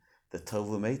Hashem, the Tov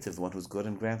U'Meitiv, the one who's good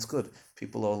and grants good.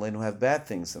 People who have bad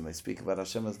things and they speak about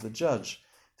Hashem as the judge.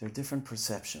 There are different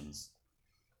perceptions.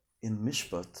 In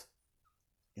Mishpat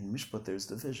there's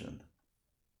division.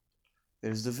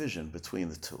 There's division between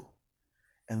the two.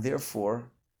 And therefore,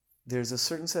 there's a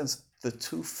certain sense, the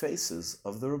two faces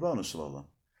of the Ribono Shel Olam,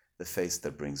 the face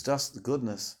that brings just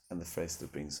goodness and the face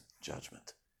that brings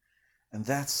judgment. And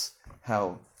that's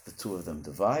how the two of them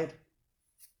divide.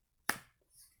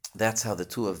 That's how the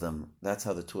two of them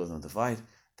divide.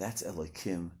 That's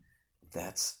Elohim,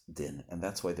 that's Din. And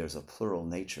that's why there's a plural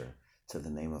nature to the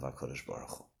name of HaKadosh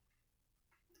Baruch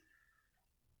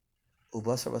Hu.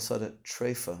 Ubasar basada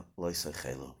treifa lo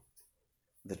yisachelu.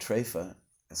 The treifa,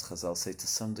 as Chazal say to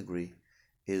some degree,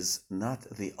 is not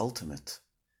the ultimate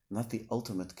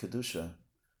Kedusha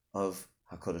of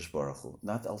HaKadosh Baruch Hu,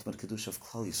 not the ultimate Kedusha of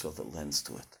Klal Yisrael that lends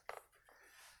to it.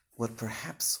 What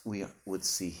perhaps we would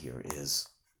see here is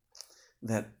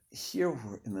that here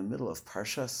we're in the middle of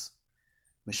Parshas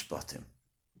Mishpatim.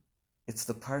 It's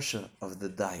the Parsha of the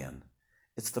Dayan.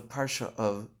 It's the Parsha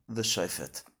of the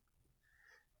Shofet.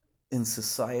 In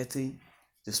society,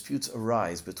 disputes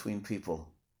arise between people.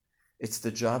 It's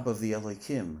the job of the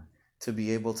Elohim to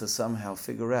be able to somehow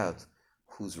figure out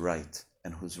who's right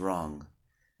and who's wrong.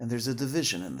 And there's a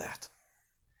division in that.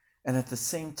 And at the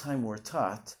same time, we're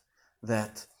taught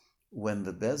that when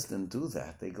the Beis Din do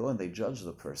that, they go and they judge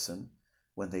the person.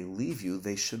 When they leave you,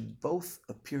 they should both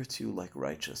appear to you like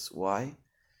righteous. Why?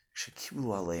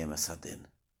 The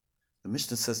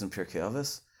Mishnah says in Pirkei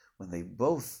Avos, when they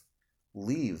both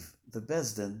leave the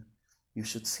Beis Din, you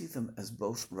should see them as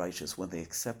both righteous when they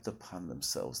accept upon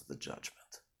themselves the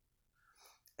judgment.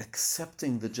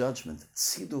 Accepting the judgment,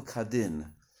 tziduk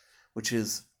hadin, which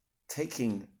is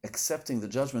accepting the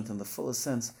judgment in the fullest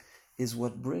sense, is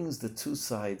what brings the two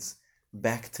sides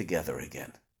back together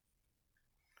again.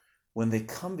 When they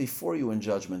come before you in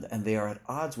judgment and they are at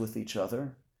odds with each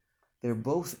other, they're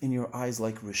both in your eyes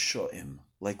like rishoim,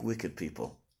 like wicked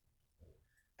people.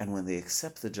 And when they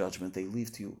accept the judgment, they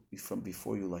leave to you from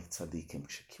before you like tzaddikim.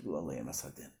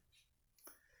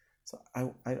 So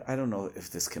I don't know if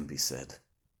this can be said.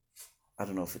 I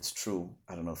don't know if it's true.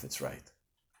 I don't know if it's right.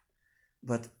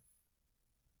 But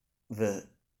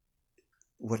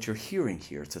what you're hearing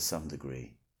here to some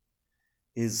degree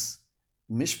is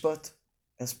mishpat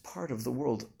as part of the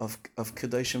world of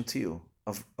Kedoshim Tiyu,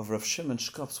 of Rav Shimon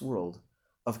Shkop's world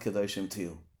of Kedoshim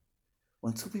Tiyu.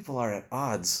 When two people are at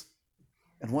odds,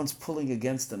 and one's pulling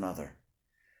against another,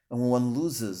 and when one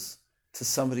loses to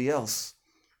somebody else,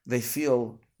 they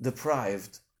feel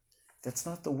deprived. That's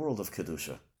not the world of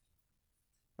Kedusha.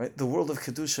 Right? The world of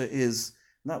Kedusha is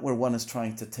not where one is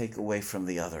trying to take away from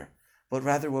the other, but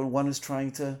rather when one is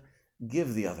trying to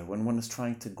give the other, when one is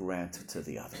trying to grant to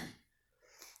the other.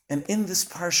 And in this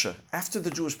parsha, after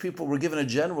the Jewish people were given a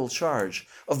general charge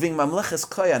of being Mamleches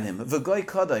Koyanim, V'goy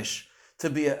Kodesh, to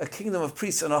be a kingdom of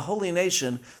priests and a holy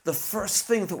nation, the first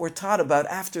thing that we're taught about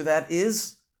after that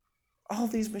is all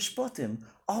these mishpatim,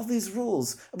 all these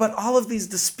rules, about all of these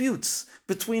disputes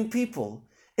between people.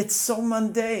 It's so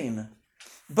mundane.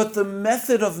 But the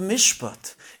method of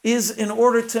mishpat is in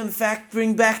order to, in fact,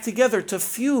 bring back together, to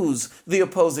fuse the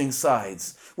opposing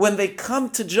sides. When they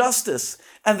come to justice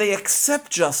and they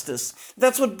accept justice,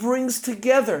 that's what brings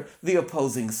together the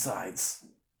opposing sides.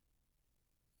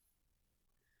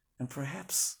 And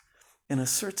perhaps, in a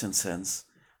certain sense,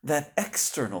 that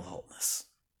external wholeness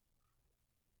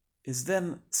is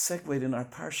then segued in our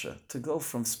parsha to go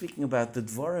from speaking about the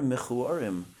dvarim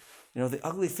mechuarim, the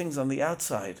ugly things on the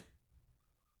outside,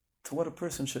 to what a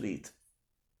person should eat,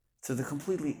 to the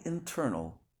completely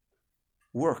internal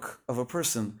work of a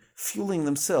person fueling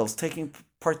themselves,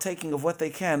 partaking of what they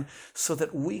can, so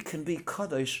that we can be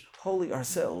kadosh, holy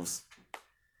ourselves.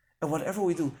 And whatever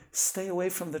we do, stay away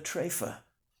from the treifa.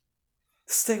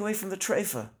 Stay away from the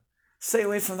treifa. Stay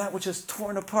away from that which is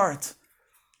torn apart.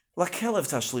 Lakelev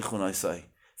tashlichun, I say.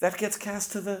 That gets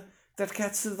cast to the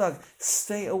dog.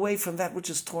 Stay away from that which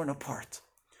is torn apart.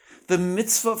 The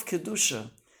mitzvah of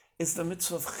kedusha is the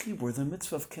mitzvah of chibur, the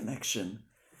mitzvah of connection.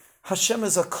 Hashem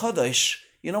is a kadosh.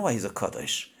 You know why he's a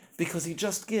kadosh? Because he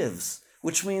just gives,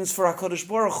 which means for HaKadosh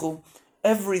Baruch Hu,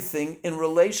 everything in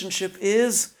relationship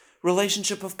is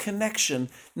relationship of connection,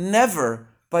 never,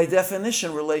 by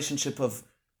definition, relationship of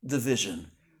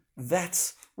division.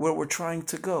 That's where we're trying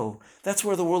to go. That's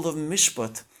where the world of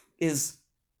mishpat is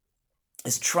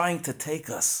trying to take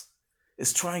us.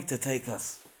 That's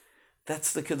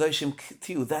the Kedoshim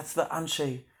Tiyu. That's the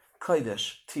Anshe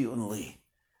Kodesh Tiyun Li.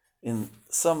 In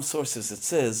some sources it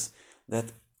says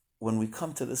that when we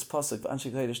come to this pasuk, Anshe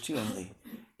Kodesh Tiyun Li,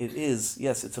 it is,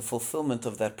 yes, it's a fulfillment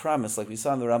of that promise. Like we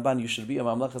saw in the Ramban, you should be a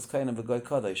Mamlechas Koyanim V'goy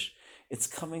Kodesh. It's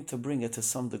coming to bring it to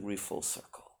some degree full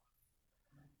circle.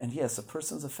 And yes, a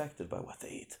person's affected by what they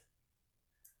eat.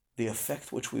 The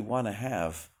effect which we want to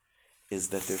have is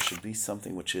that there should be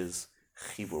something which is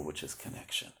chibur, which is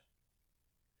connection.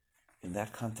 In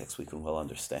that context, we can well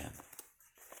understand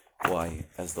why,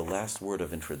 as the last word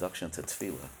of introduction to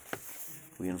tefillah,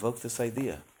 we invoke this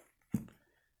idea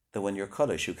that when you're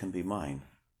Kaddish, you can be mine.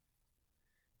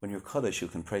 When you're Kaddish, you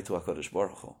can pray to HaKadosh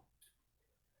Baruch Hu.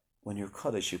 When you're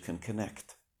Kaddish, you can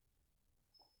connect.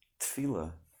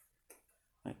 Tefillah,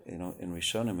 in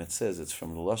Rishonim it says, it's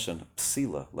from the Lashon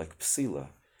psila, like psila.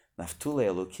 Naftule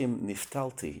elokim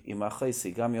niftalti,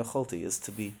 imachesi gam yacholti, is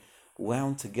to be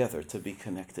wound together, to be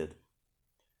connected.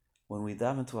 When we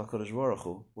daven to HaKadosh Baruch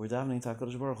Hu, we're davening to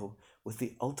HaKadosh Baruch Hu with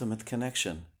the ultimate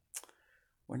connection.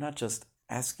 We're not just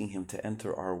asking him to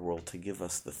enter our world to give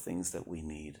us the things that we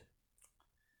need.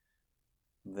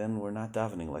 Then we're not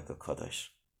davening like a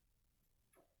Kaddish.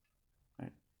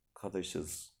 Right? Kaddish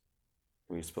is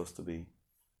where you're supposed to be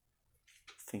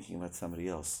thinking about somebody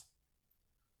else.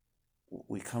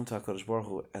 We come to HaKadosh Baruch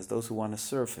Hu as those who want to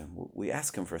serve him. We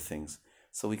ask him for things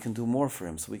so we can do more for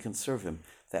him, so we can serve him.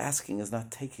 The asking is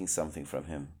not taking something from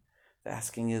him. The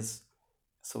asking is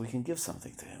so we can give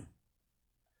something to him.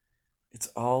 It's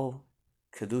all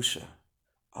Kedusha.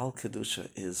 All Kedusha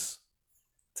is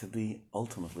to be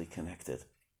ultimately connected.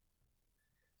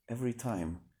 Every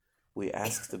time we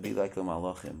ask to be like the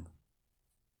Malachim,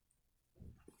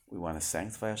 we want to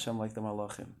sanctify Hashem like the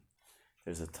Malachim.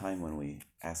 There's a time when we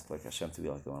ask like Hashem to be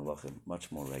like the Malachim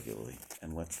much more regularly.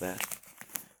 And what's that?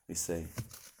 we say,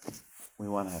 we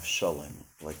want to have shalom,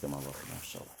 like the Malachim have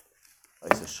shalom.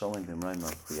 I say shalom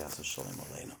b'mrayma priyasa shalom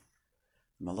aleinu.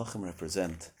 Malachim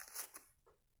represent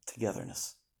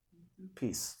togetherness,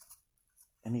 peace.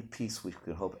 Any peace we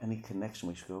could hope, any connection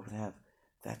we should hope to have,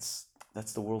 that's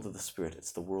the world of the Spirit.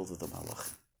 It's the world of the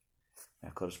Malachim. Now,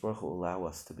 Kodesh Baruch Hu will allow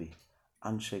us to be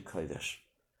Anshe Kodesh,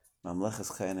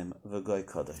 Mamleches Chayanim V'Goy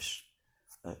Kodesh,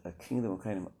 a kingdom of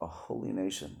Chayanim, a holy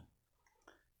nation.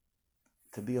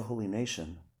 To be a holy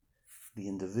nation, the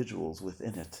individuals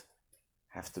within it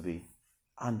have to be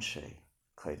Anshe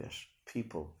Kodesh,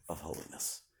 people of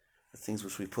holiness. The things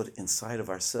which we put inside of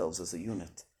ourselves as a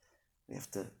unit. We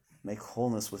have to make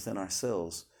wholeness within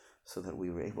ourselves so that we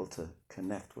were able to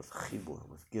connect with chibur,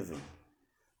 with giving,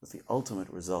 with the ultimate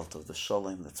result of the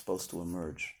shalom that's supposed to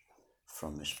emerge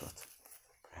from Mishpat.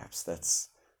 Perhaps that's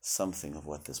something of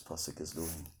what this pasuk is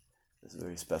doing. This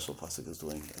very special pasuk is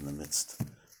doing in the midst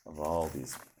of all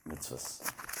these mitzvahs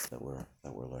that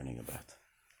we're learning about.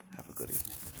 Have a good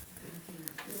evening.